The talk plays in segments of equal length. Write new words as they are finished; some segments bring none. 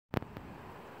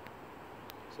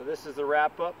So this is the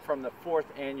wrap up from the 4th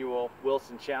annual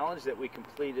Wilson Challenge that we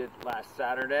completed last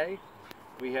Saturday.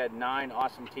 We had 9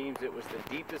 awesome teams. It was the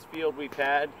deepest field we've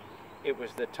had. It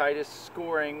was the tightest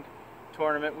scoring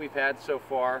tournament we've had so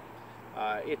far.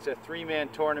 It's a 3-man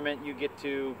tournament. You get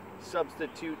to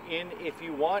substitute in if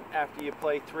you want after you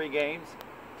play 3 games.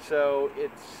 So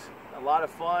it's a lot of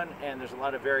fun, and there's a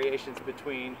lot of variations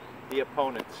between the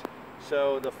opponents.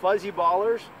 So the Fuzzy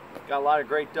Ballers got a lot of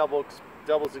great doubles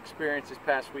experience this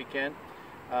past weekend.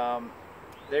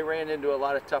 They ran into a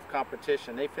lot of tough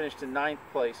competition. They finished in 9th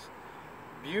place.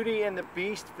 Beauty and the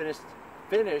Beast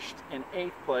finished in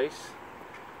 8th place.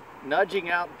 Nudging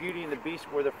out Beauty and the Beast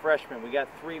were the freshmen. We got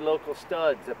 3 local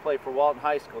studs that play for Walton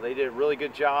High School. They did a really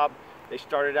good job. They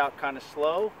started out kind of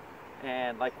slow,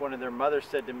 and like one of their mothers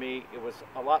said to me, it was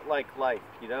a lot like life.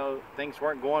 You know, things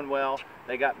weren't going well.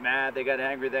 They got mad, they got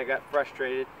angry, they got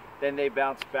frustrated. Then they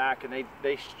bounced back, and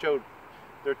they showed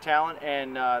their talent,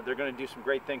 and they're going to do some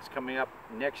great things coming up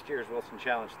next year's Wilson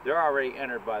Challenge. They're already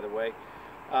entered, by the way.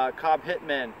 Cobb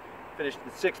Hitmen finished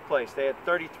in 6th place. They had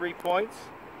 33 points.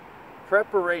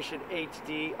 Preparation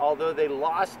HD, although they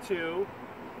lost to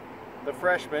the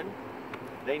freshmen,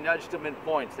 they nudged them in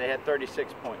points. They had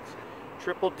 36 points.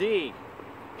 Triple D,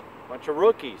 bunch of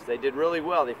rookies. They did really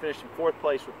well. They finished in 4th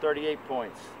place with 38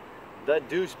 points. The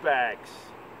Deuce Bags,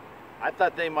 I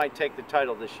thought they might take the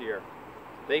title this year.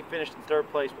 They finished in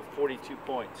 3rd place with 42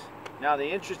 points. Now the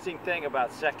interesting thing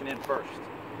about 2nd and 1st,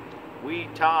 we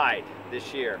tied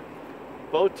this year.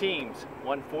 Both teams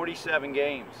won 47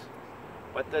 games.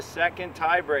 But the second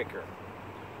tiebreaker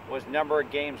was number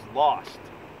of games lost.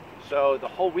 So the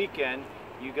whole weekend,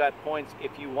 you got points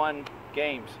if you won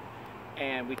games.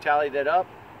 And we tallied that up.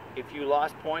 If you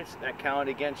lost points, that counted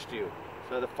against you.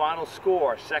 So the final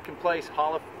score, 2nd place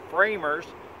Hall of Framers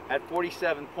had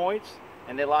 47 points,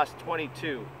 and they lost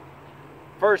 22.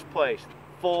 1st place,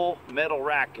 Full Metal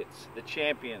Rackets, the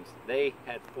champions. They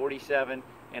had 47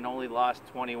 and only lost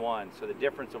 21. So the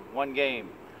difference of 1 game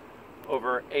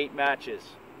over 8 matches.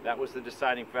 That was the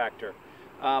deciding factor.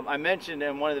 I mentioned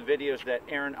in one of the videos that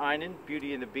Erin Einen,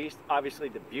 Beauty and the Beast, obviously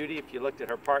the Beauty, if you looked at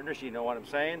her partners, you know what I'm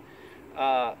saying.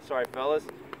 Sorry, fellas.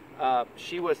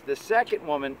 She was the 2nd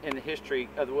woman in the history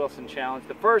of the Wilson Challenge.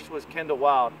 The first was Kendall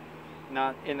Wild,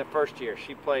 not in the 1st year.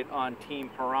 She played on Team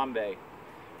Harambe.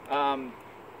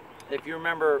 If you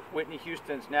remember Whitney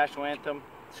Houston's national anthem,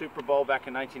 Super Bowl back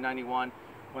in 1991,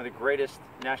 one of the greatest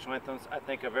national anthems I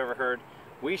think I've ever heard.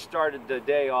 We started the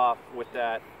day off with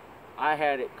that. I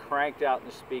had it cranked out in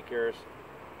the speakers,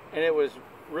 and it was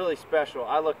really special.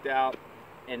 I looked out,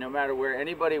 and no matter where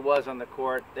anybody was on the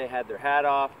court, they had their hat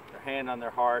off, their hand on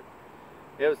their heart.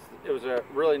 It was a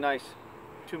really nice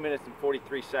 2 minutes and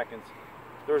 43 seconds.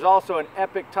 There was also an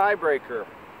epic tiebreaker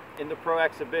in the pro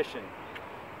exhibition.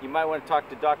 You might want to talk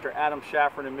to Dr. Adam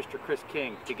Shaffron and Mr. Chris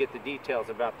King to get the details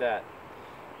about that.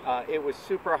 It was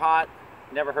super hot.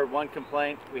 Never heard one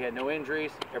complaint. We had no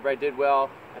injuries. Everybody did well.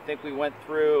 I think we went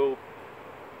through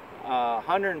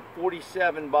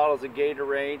 147 bottles of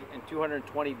Gatorade and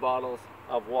 220 bottles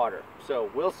of water. So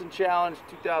Wilson Challenge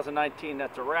 2019,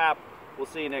 that's a wrap. We'll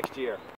see you next year.